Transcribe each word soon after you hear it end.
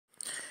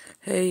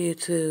Hey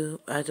YouTube,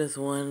 I just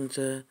wanted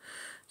to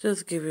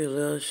just give you a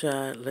little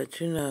shot, let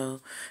you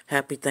know,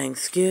 happy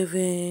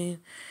Thanksgiving.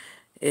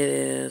 It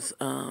is,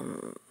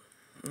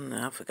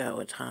 I forgot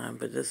what time,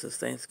 but this is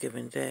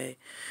Thanksgiving Day.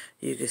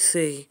 You can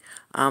see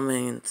I'm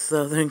in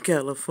Southern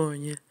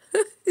California.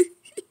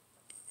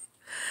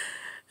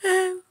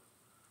 And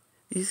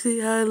you see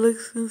how it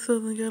looks in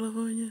Southern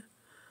California?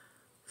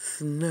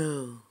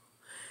 Snow.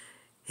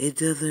 It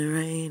doesn't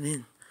rain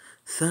in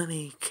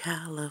sunny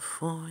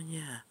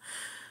California.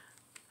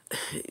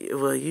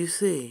 Well, you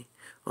see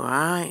where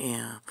I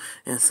am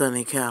in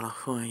sunny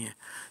California.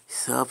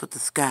 So up at the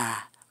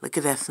sky. Look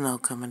at that snow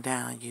coming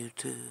down,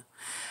 YouTube.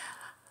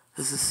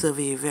 This is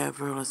Sylvia Yvette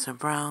Burleson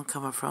Brown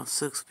coming from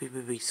 6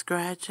 BBB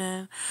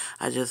Scratching.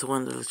 I just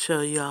wanted to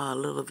show y'all a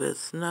little bit of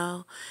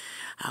snow.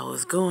 I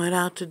was going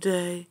out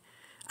today.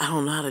 I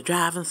don't know how to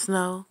drive in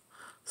snow.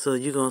 So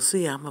you're going to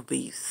see I'm going to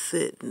be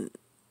sitting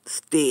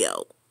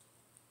still.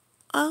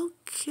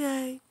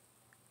 Okay.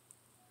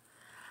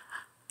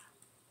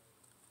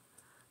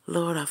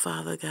 Lord, our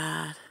Father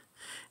God,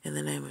 in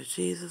the name of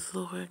Jesus,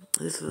 Lord,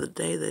 this is the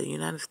day that the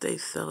United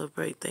States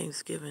celebrate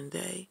Thanksgiving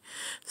Day.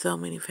 So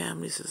many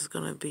families is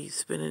going to be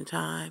spending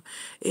time,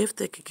 if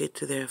they could get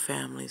to their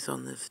families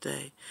on this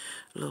day,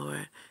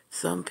 Lord.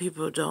 Some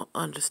people don't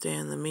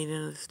understand the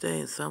meaning of this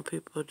day, and some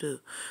people do.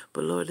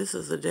 But, Lord, this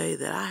is a day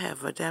that I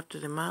have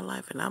adapted in my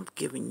life, and I'm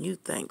giving you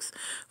thanks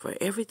for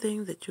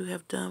everything that you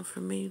have done for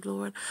me,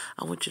 Lord.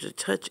 I want you to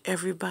touch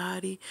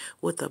everybody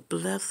with a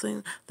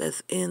blessing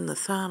that's in the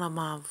sound of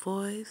my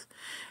voice.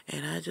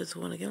 And I just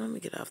want to let me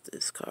get off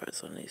these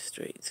cars on these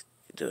streets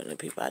doing the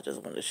people. I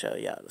just want to show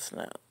y'all the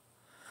snow.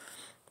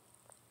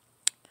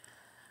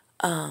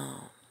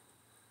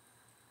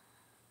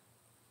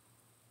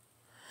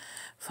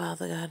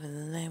 Father God, in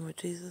the name of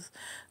Jesus,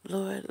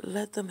 Lord,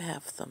 let them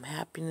have some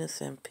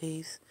happiness and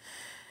peace.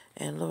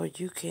 And Lord,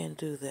 you can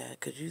do that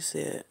because you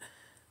said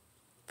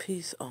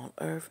peace on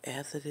earth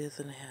as it is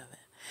in heaven.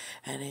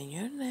 And in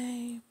your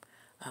name,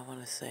 I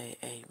want to say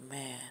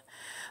amen.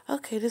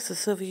 Okay, this is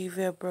Sylvia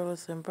Yvette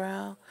Burleson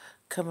Brown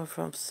coming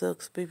from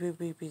Silk's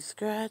BBB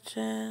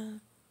Scratching.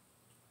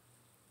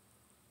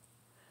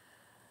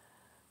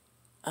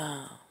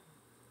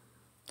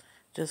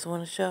 Just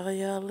want to show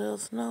y'all a little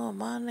snow in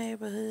my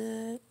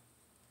neighborhood.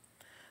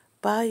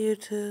 Bye,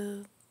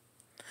 YouTube.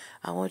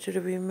 I want you to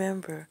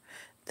remember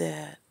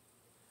that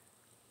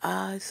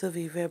I,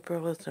 Sylvia Yvette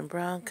Burleson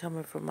Brown,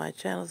 coming from my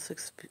channel,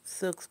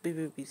 Silk's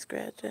BBB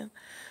Scratching,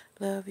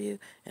 love you,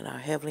 and our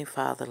Heavenly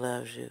Father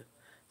loves you.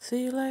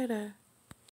 See you later.